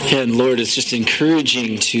And Lord, it's just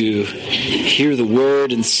encouraging to hear the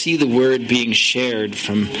word and see the word being shared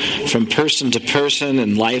from person to person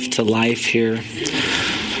and life to life here.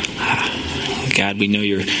 God, we know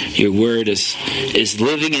your word is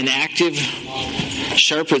living and active,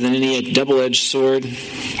 sharper than any double-edged sword,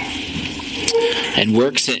 and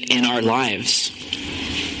works in our lives.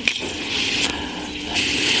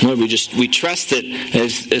 Lord, we trust that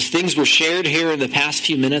as things were shared here in the past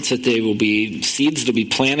few minutes, that they will be seeds that will be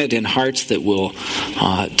planted in hearts that will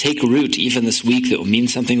take root even this week, that will mean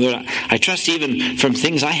something. Lord, I trust even from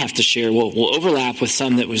things I have to share will overlap with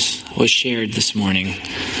some that was shared this morning.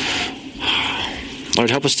 Lord,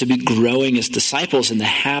 help us to be growing as disciples in the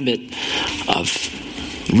habit of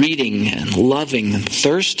reading and loving and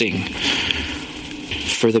thirsting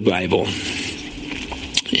for the Bible.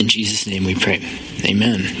 In Jesus' name we pray.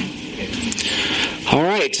 Amen. All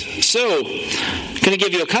right, so I'm going to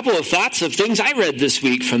give you a couple of thoughts of things I read this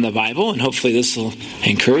week from the Bible, and hopefully this will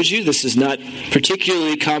encourage you. This is not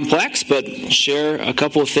particularly complex, but I'll share a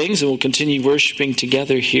couple of things, and we'll continue worshiping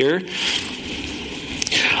together here.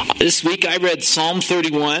 This week I read Psalm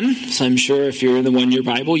 31, so I'm sure if you're in the one-year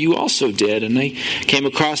Bible, you also did. And I came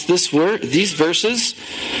across these verses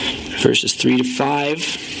 3 to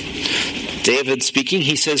 5. David speaking,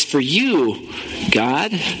 he says, "For you,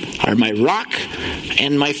 God, are my rock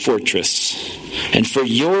and my fortress, and for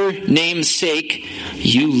your name's sake,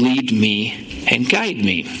 you lead me and guide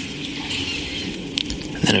me."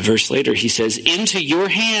 And then a verse later, he says, "Into your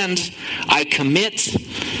hand I commit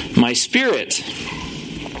my spirit."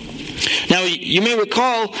 Now, you may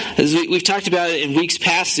recall, as we've talked about it in weeks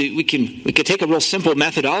past, we could take a real simple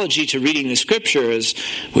methodology to reading the Scripture. As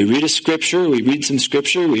we read a Scripture, we read some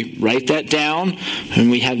Scripture, we write that down, and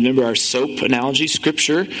we have, remember our soap analogy,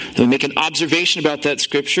 Scripture, and we make an observation about that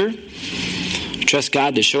Scripture. We trust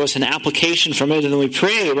God to show us an application from it, and then we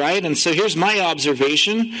pray, right? And so here's my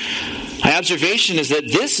observation. My observation is that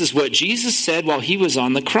this is what Jesus said while he was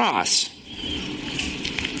on the cross.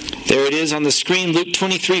 There it is on the screen, Luke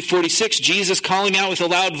 23:46. Jesus, calling out with a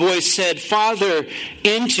loud voice, said, "Father,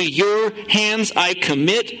 into your hands I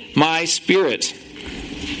commit my spirit."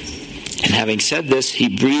 And having said this, he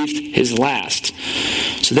breathed his last.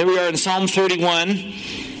 So there we are in Psalm 31.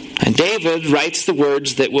 And David writes the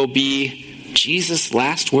words that will be Jesus'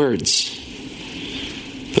 last words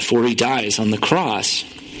before he dies on the cross.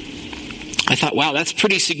 I thought, wow, that's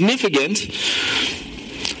pretty significant.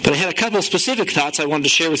 But I had a couple of specific thoughts I wanted to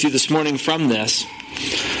share with you this morning from this.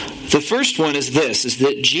 The first one is this, is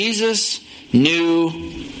that Jesus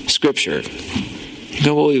knew Scripture. You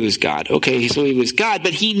go, well, he was God. Okay, so he was God,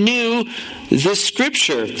 but he knew the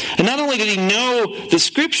Scripture. And not only did he know the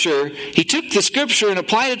Scripture, he took the Scripture and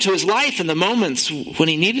applied it to his life in the moments when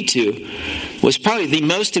he needed to. It was probably the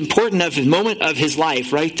most important moment of his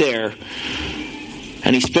life right there.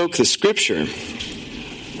 And he spoke the Scripture,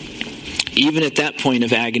 even at that point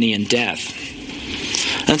of agony and death.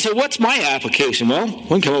 And so what's my application? Well, we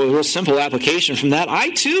can come up with a real simple application from that.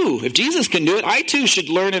 I too, if Jesus can do it, I too should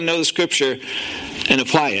learn and know the Scripture and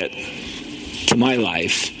apply it to my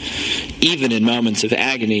life, even in moments of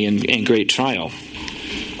agony and great trial.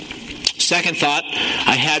 Second thought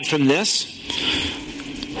I had from this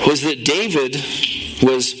was that David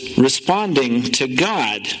was responding to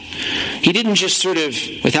God. He didn't just sort of,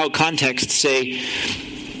 without context, say,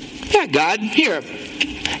 "Yeah, God,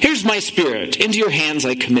 here's my spirit. Into your hands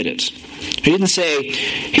I commit it." He didn't say,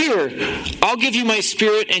 "Here, I'll give you my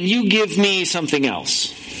spirit and you give me something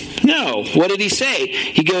else." No. What did he say?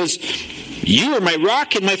 He goes, "You are my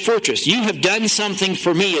rock and my fortress. You have done something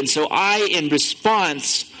for me, and so I, in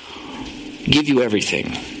response, give you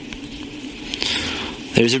everything."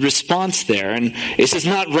 There's a response there, and this is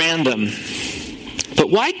not random. But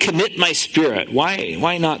why commit my spirit?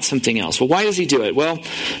 Why not something else? Well, why does he do it? Well,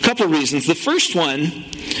 a couple of reasons. The first one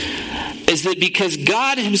is that because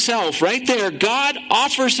God himself, right there, God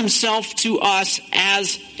offers himself to us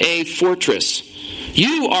as a fortress.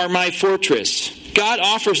 You are my fortress. God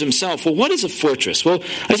offers himself. Well, what is a fortress? Well,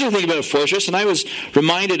 I started thinking about a fortress, and I was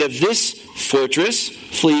reminded of this fortress.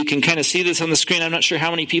 Hopefully you can kind of see this on the screen. I'm not sure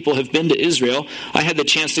how many people have been to Israel. I had the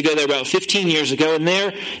chance to go there about 15 years ago, and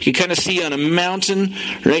there you can kind of see on a mountain,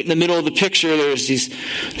 right in the middle of the picture, there's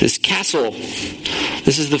this castle.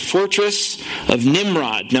 This is the fortress of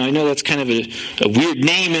Nimrod. Now, I know that's kind of a weird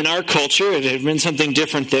name in our culture. It had been something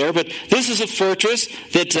different there, but this is a fortress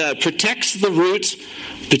that protects the route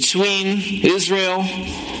between Israel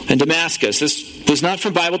and Damascus. This was not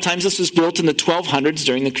from Bible times. This was built in the 1200s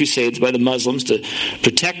during the Crusades by the Muslims to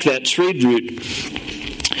protect that trade route.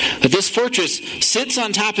 But this fortress sits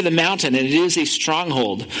on top of the mountain, and it is a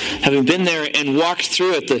stronghold. Having been there and walked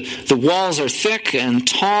through it, the walls are thick and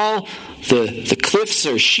tall, the cliffs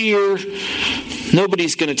are sheer.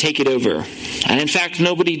 Nobody's going to take it over. And in fact,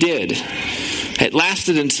 nobody did. It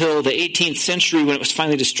lasted until the 18th century when it was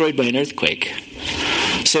finally destroyed by an earthquake.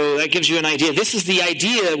 So that gives you an idea. This is the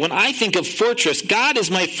idea when I think of fortress. God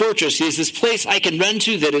is my fortress. He is this place I can run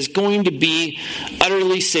to that is going to be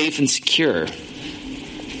utterly safe and secure.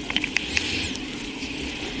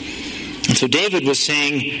 And so David was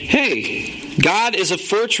saying, hey, God is a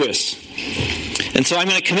fortress. And so I'm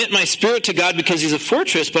going to commit my spirit to God because he's a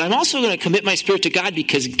fortress, but I'm also going to commit my spirit to God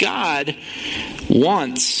because God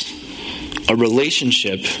wants a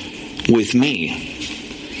relationship with me.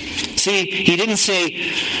 See, he didn't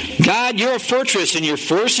say, God, you're a fortress and you're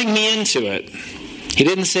forcing me into it. He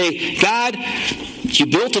didn't say, God, you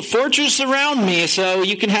built a fortress around me so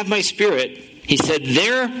you can have my spirit. He said,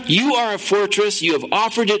 there, you are a fortress, you have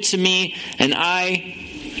offered it to me, and I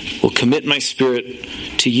will commit my spirit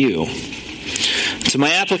to you. So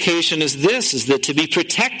my application is this, is that to be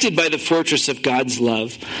protected by the fortress of God's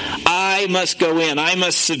love, I must go in. I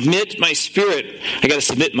must submit my spirit. I got to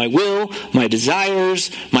submit my will, my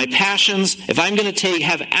desires, my passions. If I'm going to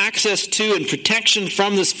have access to and protection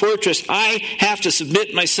from this fortress, I have to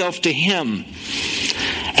submit myself to him.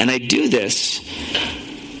 And I do this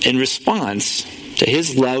in response to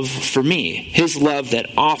his love for me, his love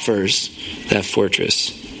that offers that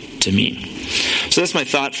fortress to me. So that's my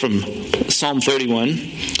thought from Psalm 31,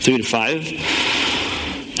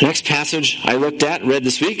 3-5. The next passage I looked at, read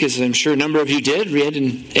this week, as I'm sure a number of you did, read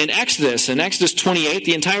in Exodus. In Exodus 28,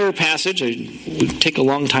 the entire passage, it would take a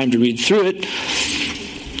long time to read through it.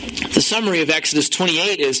 The summary of Exodus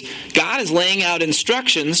 28 is God is laying out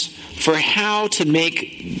instructions for how to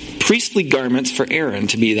make priestly garments for Aaron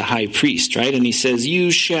to be the high priest, right? And he says,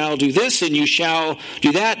 you shall do this, and you shall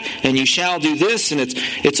do that, and you shall do this. And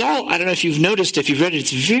it's all, I don't know if you've noticed, if you've read it,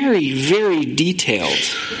 it's very, very detailed.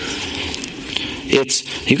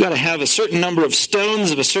 You've got to have a certain number of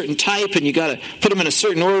stones of a certain type, and you've got to put them in a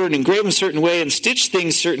certain order and engrave them a certain way and stitch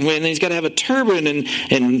things a certain way, and then he's got to have a turban and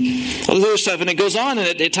all this other stuff. And it goes on,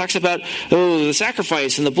 and it talks about, the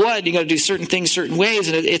sacrifice and the blood. You've got to do certain things certain ways,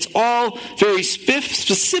 and it's all very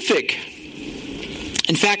specific.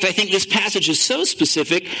 In fact, I think this passage is so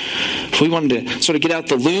specific, if we wanted to sort of get out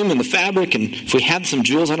the loom and the fabric, and if we had some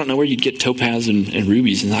jewels, I don't know where you'd get topaz and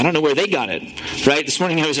rubies, and I don't know where they got it, right? This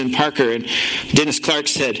morning I was in Parker, and Dennis Clark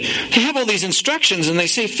said, they have all these instructions, and they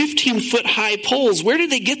say 15-foot high poles. Where did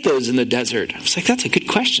they get those in the desert? I was like, that's a good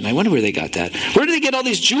question. I wonder where they got that. Where do they get all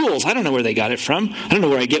these jewels? I don't know where they got it from. I don't know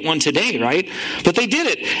where I get one today, right? But they did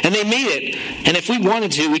it, and they made it. And if we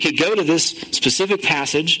wanted to, we could go to this specific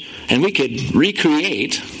passage, and we could recreate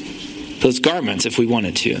those garments if we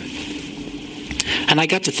wanted to. And I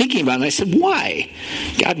got to thinking about it, and I said, why?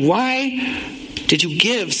 God, why did you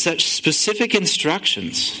give such specific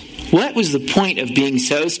instructions? What was the point of being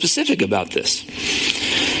so specific about this?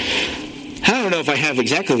 I don't know if I have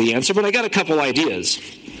exactly the answer, but I got a couple ideas.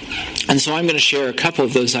 And so I'm going to share a couple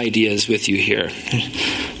of those ideas with you here.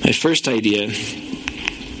 My first idea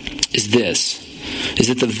is this, is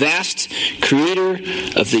that the vast creator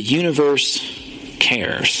of the universe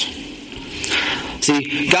cares.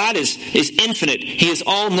 See, God is infinite. He is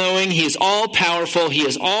all-knowing. He is all-powerful. He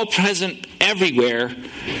is all-present everywhere.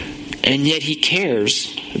 And yet he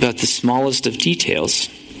cares about the smallest of details.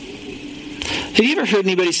 Have you ever heard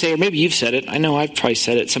anybody say, or maybe you've said it, I know I've probably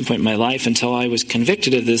said it at some point in my life until I was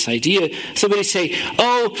convicted of this idea, somebody say,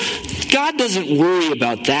 oh, God doesn't worry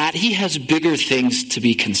about that. He has bigger things to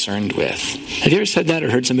be concerned with. Have you ever said that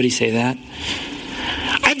or heard somebody say that?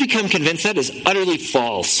 I've become convinced that is utterly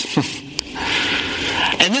false.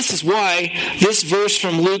 And this is why this verse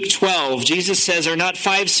from Luke 12, Jesus says, are not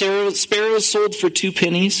 5 sparrows sold for 2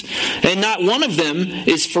 pennies? And not one of them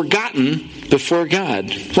is forgotten before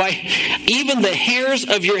God. Why, even the hairs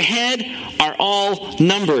of your head are all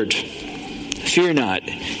numbered. Fear not,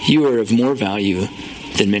 you are of more value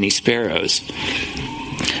than many sparrows.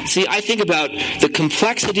 See, I think about the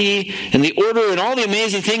complexity and the order and all the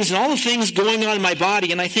amazing things and all the things going on in my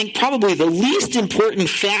body, and I think probably the least important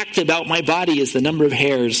fact about my body is the number of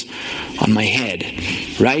hairs on my head,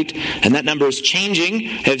 right? And that number is changing.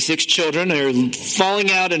 I have 6 children. They're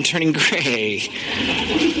falling out and turning gray.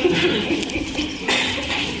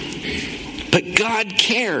 But God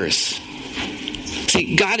cares.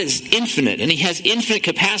 See, God is infinite, and he has infinite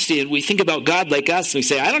capacity, and we think about God like us, and we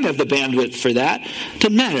say, I don't have the bandwidth for that.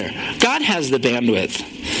 Doesn't matter. God has the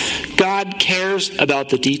bandwidth. God cares about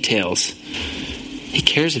the details. He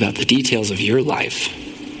cares about the details of your life.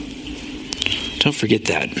 Don't forget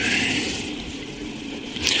that.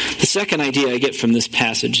 The second idea I get from this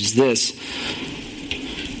passage is this.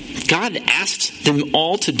 God asked them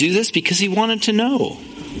all to do this because he wanted to know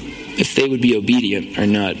if they would be obedient or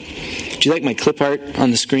not. Do you like my clip art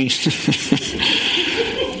on the screen?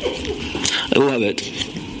 I love it.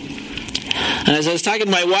 And as I was talking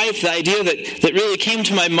to my wife, the idea that really came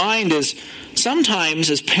to my mind is sometimes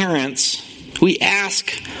as parents, we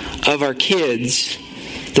ask of our kids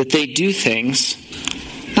that they do things,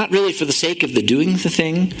 not really for the sake of the doing the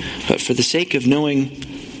thing, but for the sake of knowing,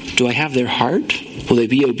 do I have their heart? Will they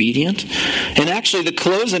be obedient? And actually, the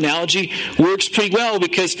clothes analogy works pretty well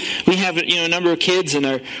because we have a number of kids, and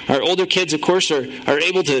our older kids, of course, are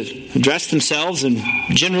able to dress themselves and,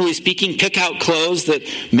 generally speaking, pick out clothes that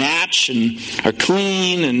match and are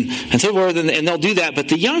clean and so forth, and they'll do that. But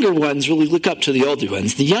the younger ones really look up to the older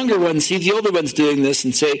ones. The younger ones see the older ones doing this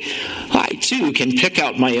and say, I too can pick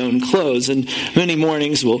out my own clothes. And many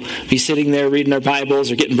mornings we'll be sitting there reading our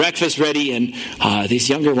Bibles or getting breakfast ready, and these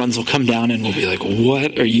younger ones will come down and we'll be like,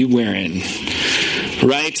 what are you wearing?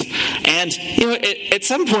 Right? And, at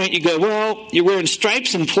some point you go, well, you're wearing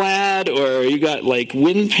stripes and plaid, or you got like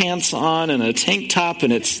wind pants on and a tank top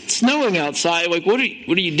and it's snowing outside. Like, what are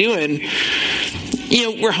you doing?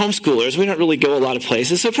 We're homeschoolers. We don't really go a lot of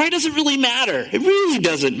places, so it probably doesn't really matter. It really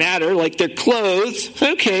doesn't matter. Like, their clothes,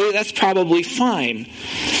 okay, that's probably fine.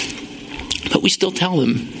 But we still tell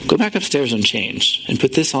them, go back upstairs and change, and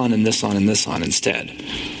put this on and this on and this on instead.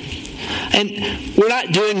 And we're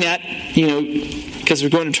not doing that, because we're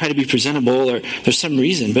going to try to be presentable or there's some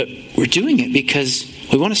reason, but we're doing it because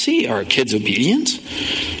we want to see, are our kids obedient?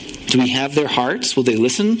 Do we have their hearts? Will they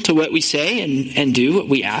listen to what we say and do what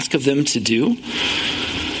we ask of them to do?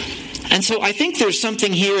 And so I think there's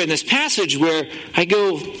something here in this passage where I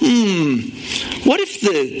go, what if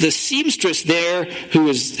the seamstress there who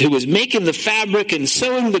was making the fabric and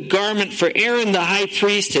sewing the garment for Aaron the high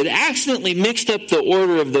priest had accidentally mixed up the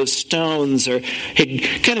order of those stones, or had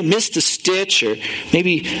kind of missed a stitch, or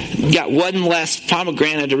maybe got one less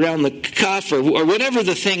pomegranate around the cuff, or whatever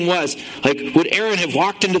the thing was. Like, would Aaron have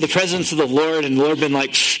walked into the presence of the Lord and the Lord been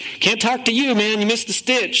like, can't talk to you, man, you missed the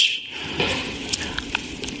stitch?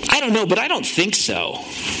 I don't know, but I don't think so.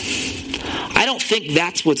 I don't think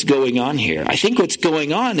that's what's going on here. I think what's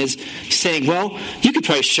going on is saying, well, you could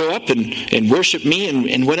probably show up and worship me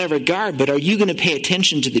in whatever garb, but are you going to pay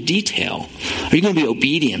attention to the detail? Are you going to be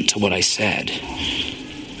obedient to what I said?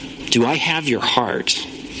 Do I have your heart?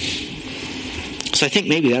 So I think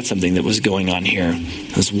maybe that's something that was going on here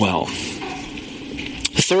as well.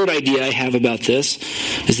 The third idea I have about this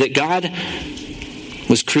is that God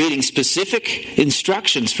was creating specific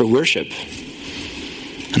instructions for worship.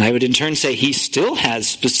 And I would in turn say he still has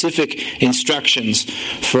specific instructions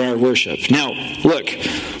for our worship. Now, look,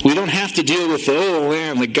 we don't have to deal with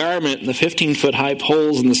the garment and the 15-foot high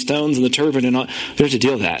poles and the stones and the turban and all. We don't have to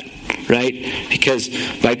deal with that, right? Because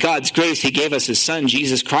by God's grace, he gave us his son,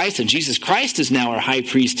 Jesus Christ, and Jesus Christ is now our high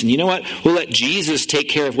priest. And you know what? We'll let Jesus take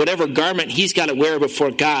care of whatever garment he's got to wear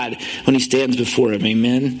before God when he stands before him.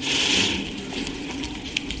 Amen?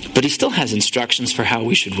 But he still has instructions for how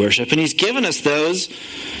we should worship. And he's given us those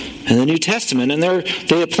in the New Testament. And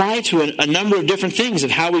they apply to a number of different things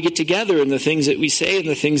of how we get together and the things that we say and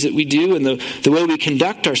the things that we do and the way we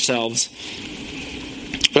conduct ourselves.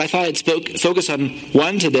 But I thought I'd focus on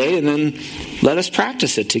one today and then let us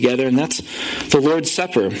practice it together. And that's the Lord's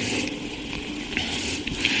Supper.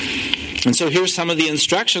 And so here's some of the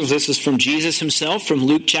instructions. This is from Jesus himself, from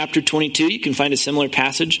Luke chapter 22. You can find a similar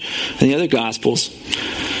passage in the other Gospels.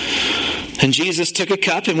 And Jesus took a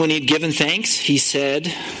cup, and when he'd given thanks, he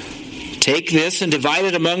said, "Take this and divide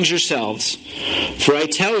it among yourselves. For I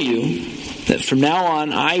tell you that from now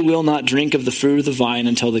on I will not drink of the fruit of the vine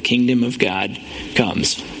until the kingdom of God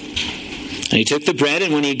comes." And he took the bread,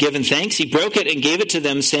 and when he had given thanks, he broke it and gave it to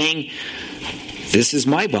them, saying, "This is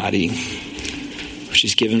my body, which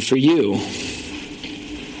is given for you.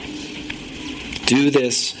 Do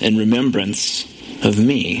this in remembrance of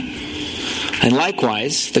me." And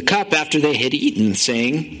likewise, the cup after they had eaten,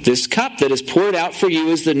 saying, "This cup that is poured out for you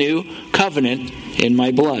is the new covenant in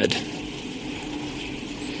my blood."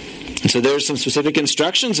 And so there's some specific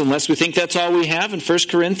instructions, unless we think that's all we have. In 1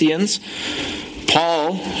 Corinthians,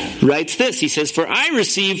 Paul writes this. He says, "For I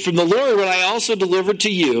received from the Lord what I also delivered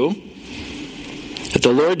to you, that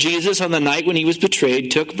the Lord Jesus, on the night when he was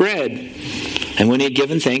betrayed, took bread. And when he had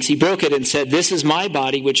given thanks, he broke it and said, 'This is my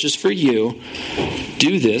body, which is for you.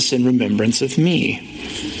 Do this in remembrance of me.'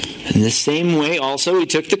 In the same way also he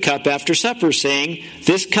took the cup after supper, saying,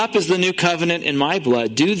 'This cup is the new covenant in my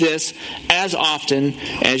blood. Do this as often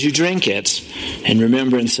as you drink it in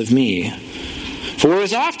remembrance of me.' For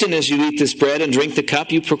as often as you eat this bread and drink the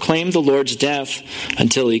cup, you proclaim the Lord's death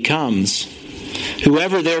until he comes.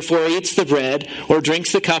 Whoever therefore eats the bread or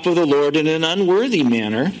drinks the cup of the Lord in an unworthy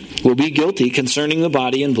manner will be guilty concerning the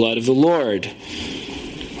body and blood of the Lord.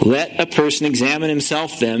 Let a person examine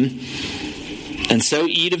himself then, and so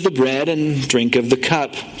eat of the bread and drink of the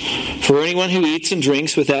cup. For anyone who eats and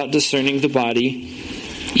drinks without discerning the body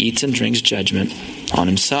eats and drinks judgment on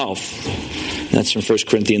himself. That's from 1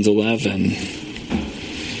 Corinthians 11.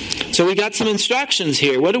 So we got some instructions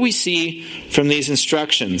here. What do we see from these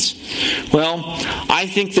instructions? Well, I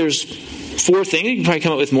think there's 4 things. You can probably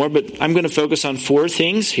come up with more, but I'm going to focus on 4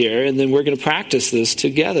 things here, and then we're going to practice this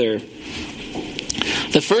together.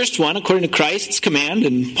 The first one, according to Christ's command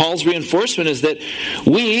and Paul's reinforcement, is that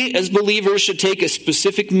we as believers should take a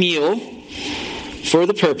specific meal for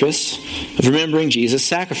the purpose of remembering Jesus'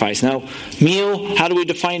 sacrifice. Now, meal, how do we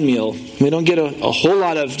define meal? We don't get a whole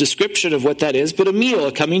lot of description of what that is, but a meal,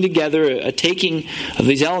 a coming together, a taking of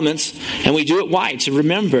these elements, and we do it why? To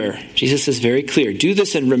remember. Jesus is very clear. Do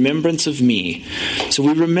this in remembrance of me. So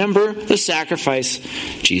we remember the sacrifice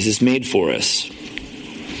Jesus made for us.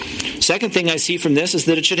 Second thing I see from this is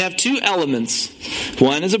that it should have 2 elements.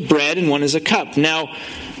 One is a bread and one is a cup. Now,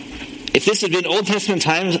 if this had been Old Testament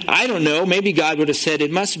times, I don't know, maybe God would have said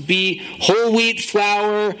it must be whole wheat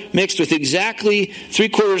flour mixed with exactly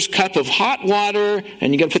 3/4 cup of hot water,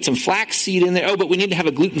 and you got to put some flax seed in there. Oh, but we need to have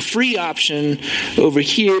a gluten-free option over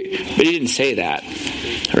here. But he didn't say that,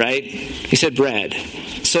 right? He said bread.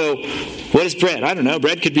 So what is bread? I don't know.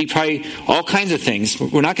 Bread could be probably all kinds of things.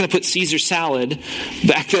 We're not going to put Caesar salad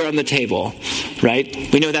back there on the table,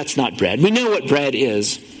 right? We know that's not bread. We know what bread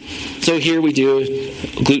is. So here we do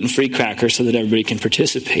a gluten-free cracker so that everybody can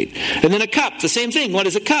participate. And then a cup, the same thing. What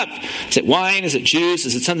is a cup? Is it wine? Is it juice?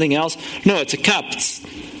 Is it something else? No, it's a cup. It's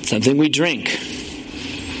something we drink.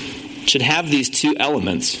 It should have these 2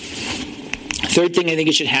 elements. Third thing I think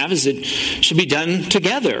it should have is it should be done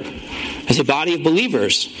together as a body of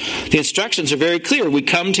believers. The instructions are very clear. We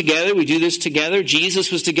come together. We do this together.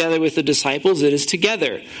 Jesus was together with the disciples. It is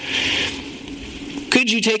together. Could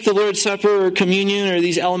you take the Lord's Supper or communion or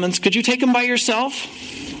these elements? Could you take them by yourself?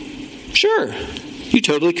 Sure. You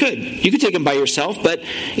totally could. You could take them by yourself, but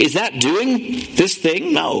is that doing this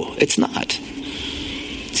thing? No, it's not.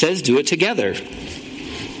 It says do it together.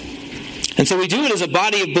 And so we do it as a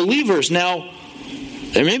body of believers. Now,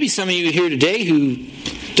 there may be some of you here today who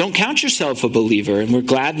don't count yourself a believer, and we're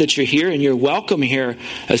glad that you're here and you're welcome here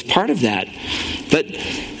as part of that. But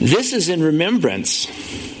this is in remembrance.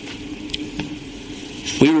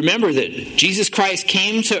 We remember that Jesus Christ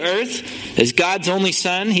came to earth as God's only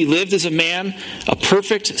Son. He lived as a man, a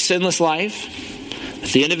perfect, sinless life. At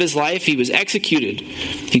the end of his life, he was executed.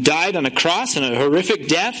 He died on a cross in a horrific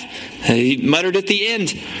death. He muttered at the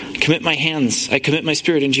end, I commit my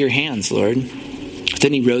spirit into your hands, Lord.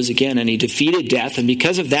 Then he rose again and he defeated death. And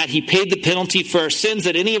because of that, he paid the penalty for our sins,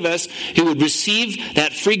 that any of us who would receive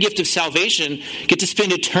that free gift of salvation get to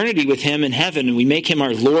spend eternity with him in heaven. And we make him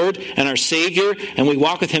our Lord and our Savior, and we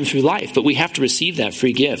walk with him through life. But we have to receive that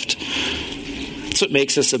free gift. That's what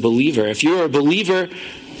makes us a believer. If you're a believer,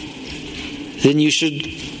 then you should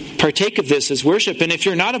partake of this as worship. And if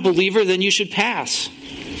you're not a believer, then you should pass.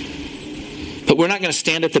 But we're not going to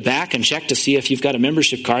stand at the back and check to see if you've got a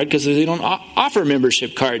membership card, because they don't offer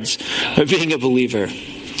membership cards of being a believer.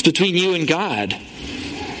 It's between you and God.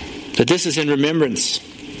 But this is in remembrance.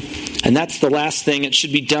 And that's the last thing. It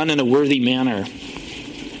should be done in a worthy manner.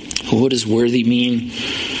 What does worthy mean?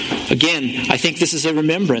 Again, I think this is a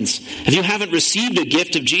remembrance. If you haven't received a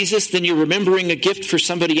gift of Jesus, then you're remembering a gift for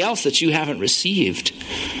somebody else that you haven't received.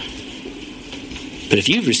 But if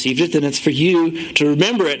you've received it, then it's for you to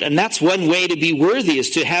remember it. And that's one way to be worthy,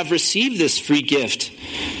 is to have received this free gift.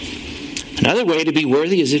 Another way to be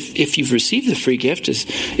worthy is if you've received the free gift is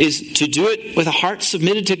to do it with a heart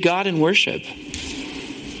submitted to God in worship.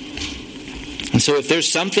 And so if there's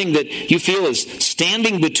something that you feel is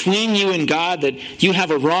standing between you and God, that you have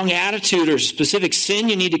a wrong attitude or specific sin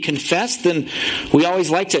you need to confess, then we always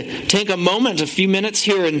like to take a moment, a few minutes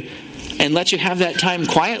here, and let you have that time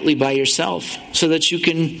quietly by yourself so that you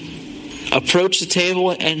can approach the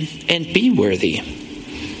table and be worthy.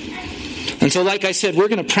 And so, like I said, we're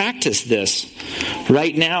going to practice this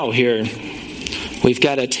right now here. We've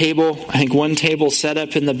got a table, I think one table set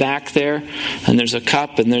up in the back there, and there's a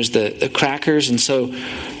cup and there's the crackers. And so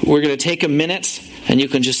we're going to take a minute and you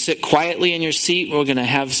can just sit quietly in your seat.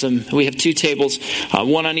 We have two tables,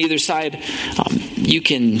 one on either side. You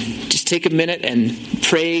can just take a minute and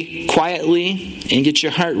pray quietly and get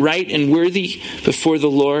your heart right and worthy before the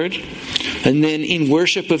Lord. And then in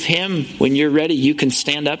worship of Him, when you're ready, you can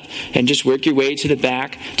stand up and just work your way to the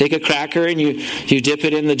back. Take a cracker and you dip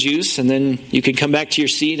it in the juice, and then you can come back to your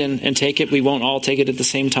seat and take it. We won't all take it at the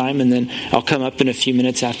same time, and then I'll come up in a few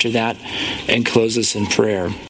minutes after that and close us in prayer.